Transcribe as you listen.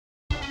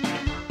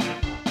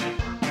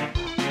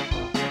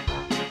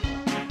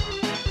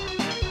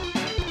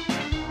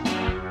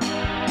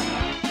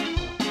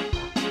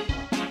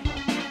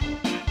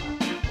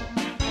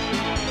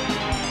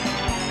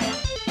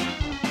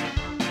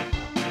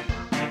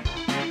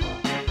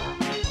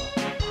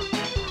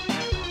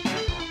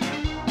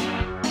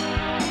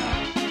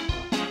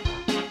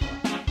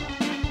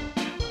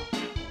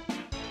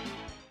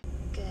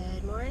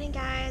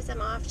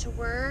off to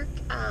work,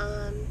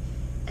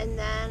 and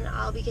then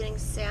I'll be getting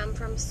Sam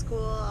from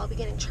school. I'll be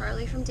getting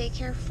Charlie from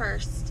daycare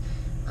first.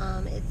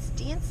 It's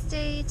dance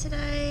day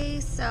today,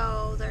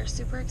 so they're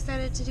super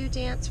excited to do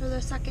dance for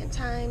the second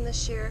time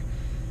this year.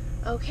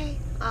 Okay,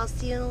 I'll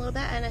see you in a little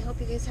bit, and I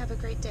hope you guys have a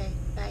great day.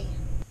 Bye.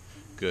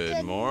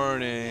 Good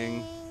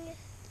morning.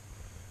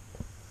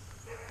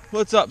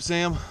 What's up,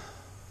 Sam?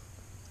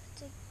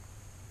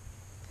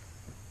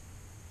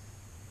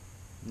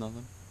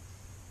 Nothing.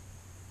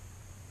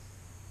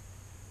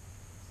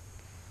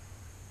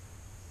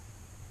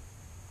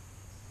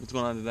 What's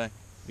going on today?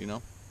 Do you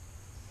know?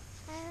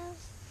 I have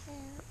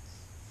dance.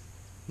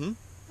 Hmm?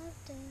 I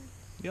have dance.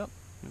 Yep.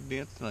 We have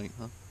dance tonight,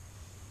 huh?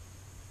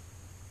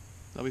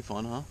 That'll be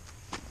fun, huh?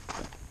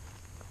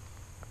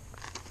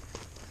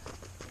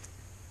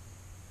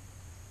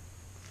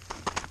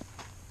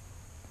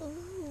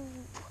 Ooh.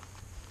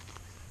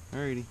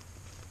 Alrighty.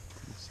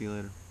 See you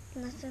later.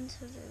 Nothing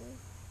to do.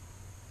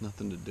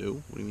 Nothing to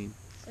do? What do you mean?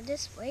 We're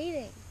just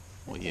waiting.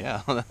 Well,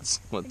 yeah,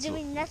 that's We're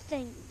doing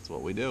nothing. That's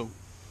what we do.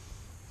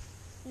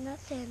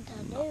 Nothing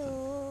to do.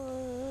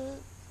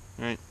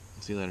 Alright,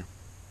 see you later.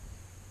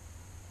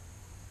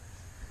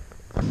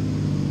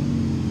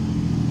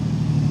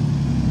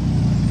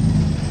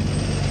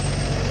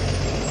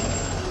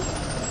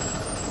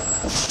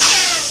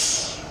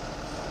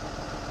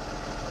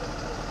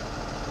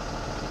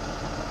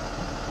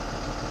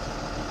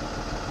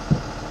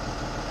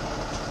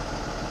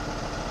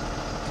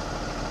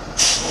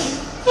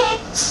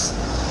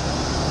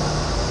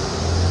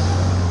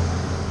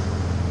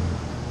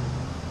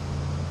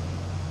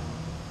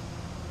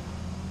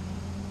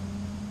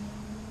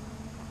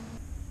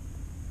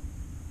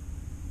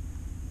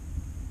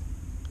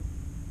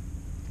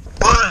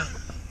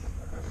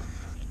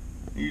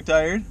 Are you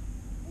tired?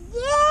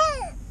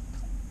 Yeah.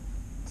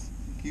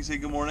 Can you say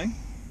good morning?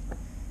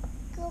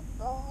 Good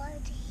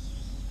morning.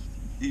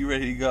 Are you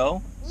ready to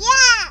go?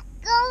 Yeah.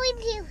 Going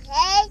to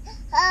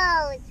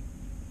Hayes.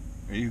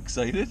 Are you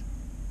excited?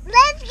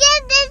 Let's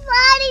get this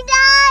party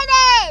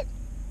started.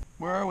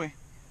 Where are we?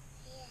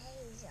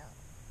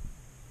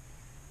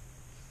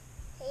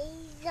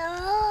 Hayes.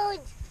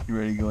 You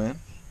ready to go in?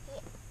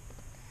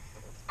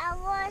 I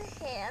want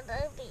Hannah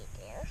to be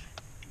there.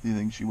 Do you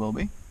think she will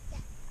be? Yeah.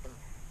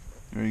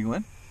 You ready to go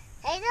in?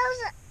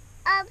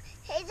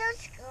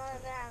 Hazel's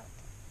gone out.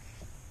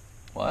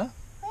 What?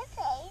 Where's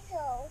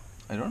Hazel?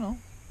 I don't know.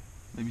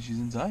 Maybe she's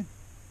inside.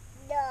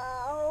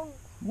 No.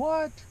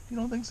 What? You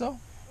don't think so?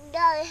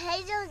 No,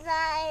 Hazel's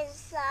not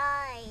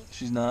inside.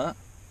 She's not?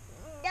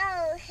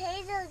 No,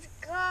 Hazel's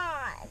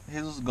gone.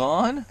 Hazel's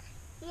gone?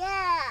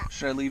 Yeah.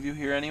 Should I leave you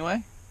here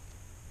anyway?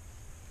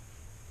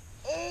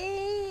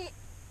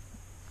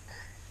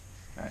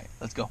 Alright,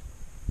 let's go.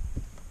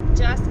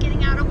 Just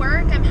getting out of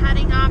work. I'm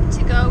heading up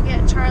to go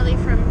get Charlie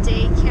from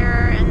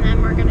daycare, and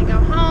then we're gonna go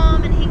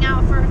home and hang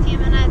out for a few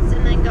minutes,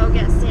 and then go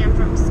get Sam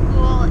from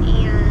school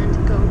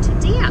and go to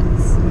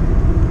dance.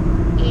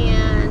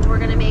 And we're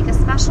gonna make a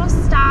special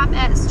stop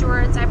at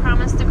Stewart's. I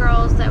promised the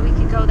girls that we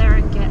could go there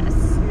and get a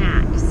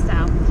snack.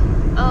 So,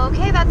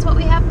 okay, that's what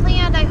we have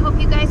planned. I hope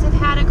you guys have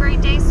had a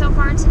great day so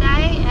far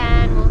today,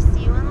 and we'll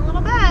see you in a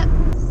little bit.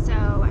 So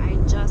I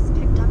just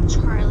picked up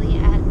Charlie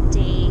at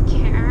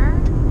daycare,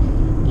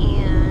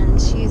 and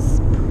she's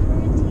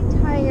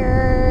pretty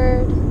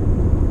tired.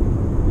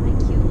 My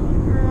cute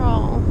little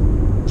girl.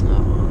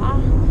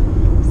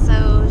 Aww. So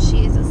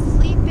she's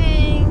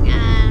sleeping,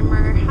 and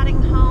we're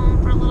heading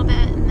home for a little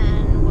bit, and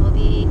then we'll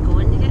be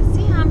going to get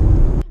Sam.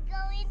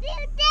 Going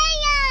to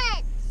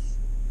dance.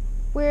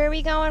 Where are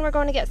we going? We're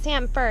going to get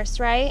Sam first,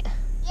 right?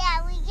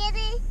 Yeah, we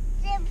getting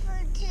them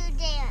to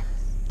dance.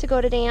 To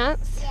go to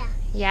dance? Yeah.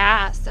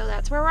 Yeah, so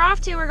that's where we're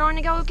off to. We're going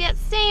to go get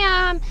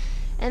Sam,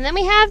 and then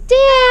we have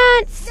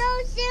dance.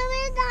 No, Sam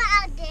is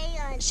not at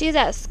dance. She's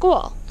at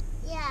school.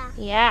 Yeah.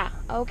 Yeah,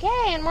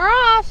 okay, and we're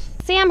off.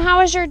 Sam, how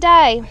was your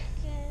day?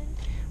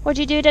 Good. What'd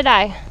you do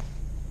today?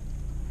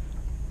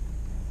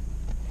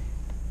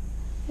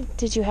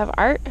 Did you have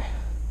art?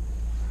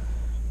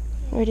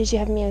 Or did you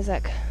have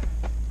music?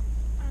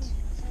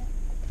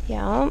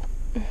 Yeah.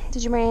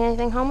 Did you bring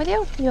anything home with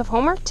you? You have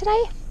homework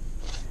today?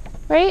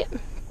 Right?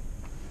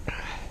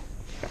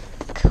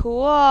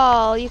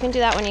 Cool. You can do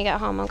that when you get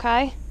home,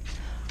 okay?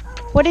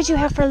 What did you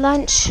have for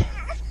lunch?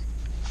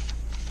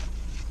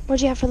 What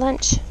did you have for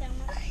lunch?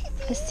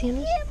 A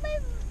sandwich?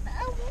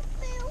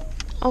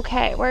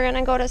 Okay, we're going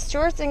to go to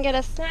Stewart's and get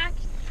a snack.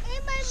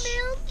 And my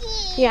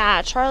milky.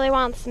 Yeah, Charlie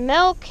wants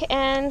milk,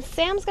 and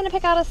Sam's going to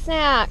pick out a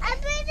snack. I'm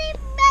putting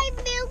my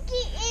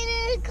milky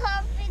in a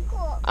coffee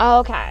cup.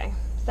 Okay,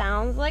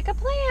 sounds like a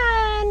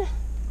plan.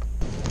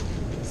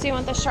 So you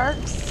want the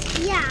sharks?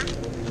 Yeah.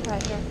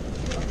 Right here.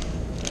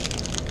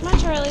 Come on,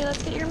 Charlie,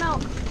 let's get your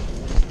milk.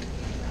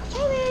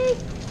 Charlie!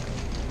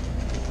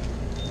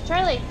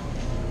 Charlie!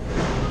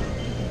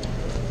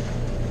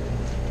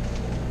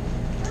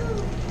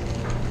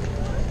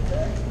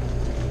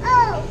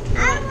 Oh, I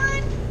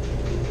want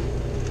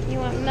You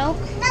want milk?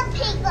 the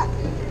pink one.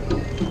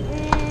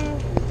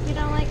 You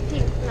don't like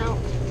pink milk.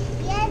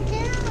 Yeah, I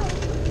do.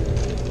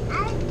 I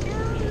do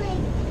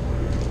like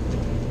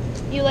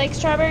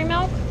strawberry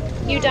milk?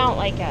 You don't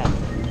like it.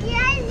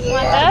 Yes. You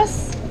want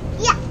this?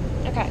 Yeah.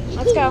 Okay,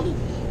 let's go.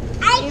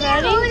 I You can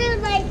ready? hold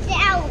it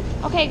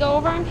myself. Okay, go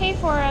over and pay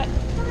for it.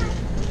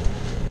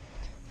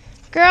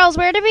 Girls,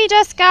 where did we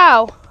just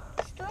go?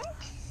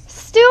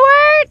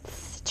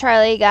 Stewart's.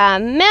 Charlie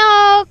got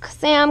milk,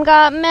 Sam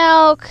got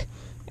milk,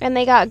 and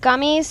they got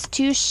gummies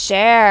to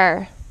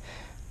share.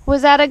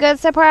 Was that a good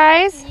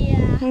surprise?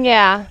 Yeah.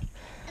 Yeah.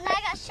 And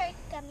I got shark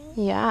gummies.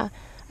 Yeah.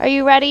 Are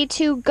you ready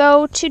to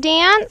go to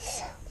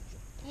dance?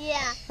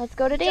 Yeah. Let's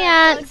go to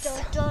dance.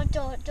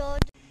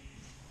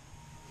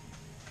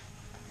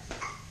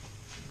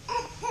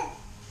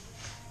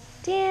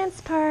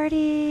 Dance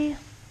party.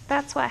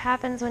 That's what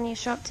happens when you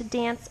show up to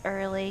dance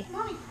early.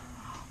 Mommy.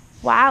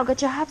 Wow, good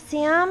job,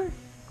 Sam.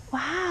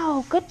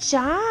 Wow, good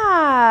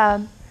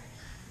job.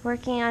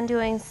 Working on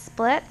doing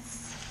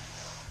splits.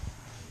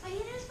 Are you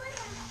doing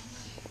splits?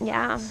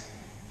 Yeah.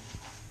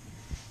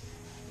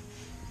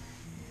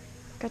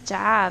 Good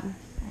job.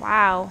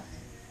 Wow.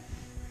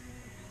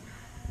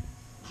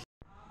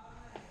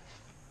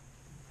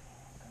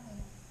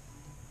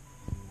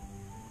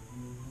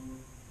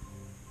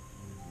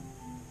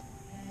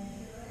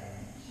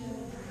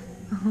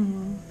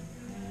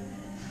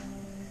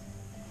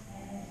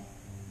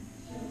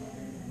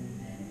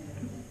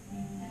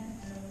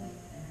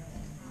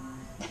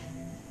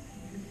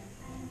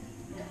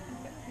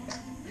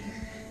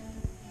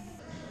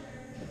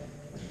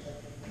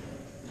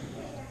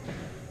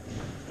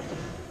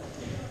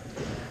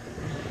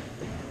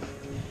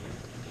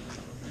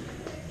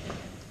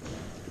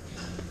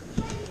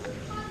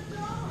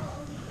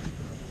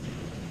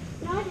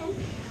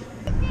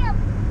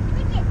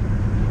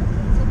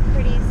 It's a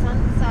pretty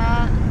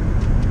sunset.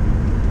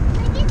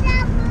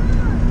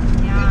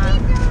 Yeah.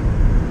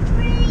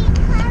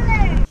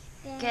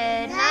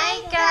 Good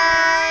night,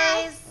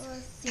 guys.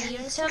 We'll see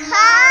you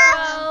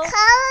tomorrow.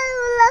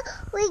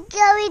 We're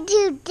going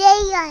to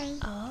daylight.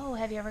 Oh,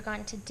 have you ever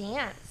gone to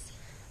dance?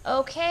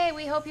 Okay,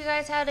 we hope you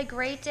guys had a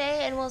great day,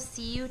 and we'll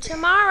see you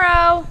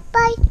tomorrow.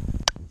 Bye.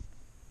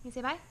 You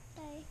say bye?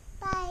 Bye.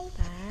 Bye.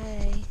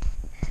 Bye.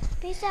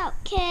 Peace out,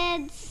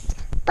 kids.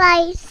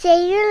 Bye.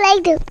 See you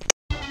later.